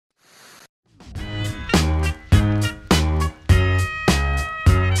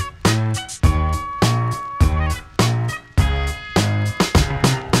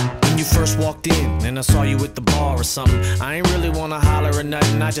I saw you at the bar or something. I ain't really wanna holler or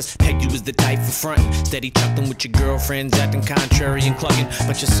nothing, I just pegged you as the type for frontin'. Steady chuckling with your girlfriends, acting contrary and clucking.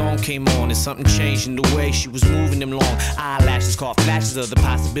 But your song came on and something changed in the way she was moving them long eyelashes, caught flashes of the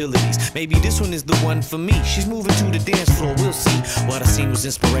possibilities. Maybe this one is the one for me. She's moving to the dance floor, we'll see. What I seen was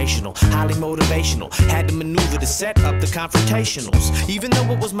inspirational, highly motivational. Had to maneuver to set up the confrontationals. Even though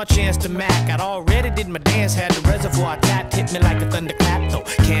it was my chance to mac, I'd already did my dance, had the reservoir tapped, hit me like a thunderclap. No,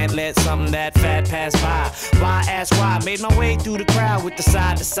 can't let something that fat pass by. Why ask why? Made my way through the crowd with the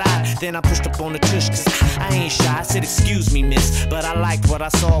side to side. Then I pushed up on the tush, cause I ain't shy. I said, excuse me, miss, but I liked what I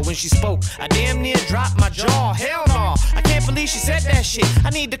saw when she spoke. I damn near dropped my jaw. Hell no, I can't believe she said that shit. I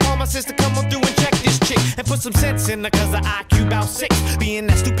need to call my sister, come on through and check this chick and put some sense in her, cause her IQ about 6. Being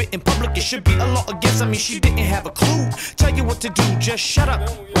that stupid in public, it should be a law against. I mean, she didn't have a clue. Tell you what to do, just shut up,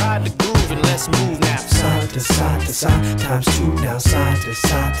 ride the groove, and let's move now. Side to side to side, times 2 now. Side to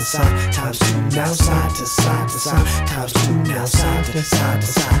side to side, times 2 now. Side to side to side, times 2 now. Side to side to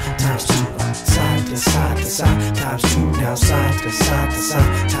side, times 2. Side to side to side, times 2 now. Side to side to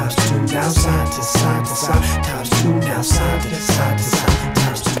side, times 2 now. Side to side to side,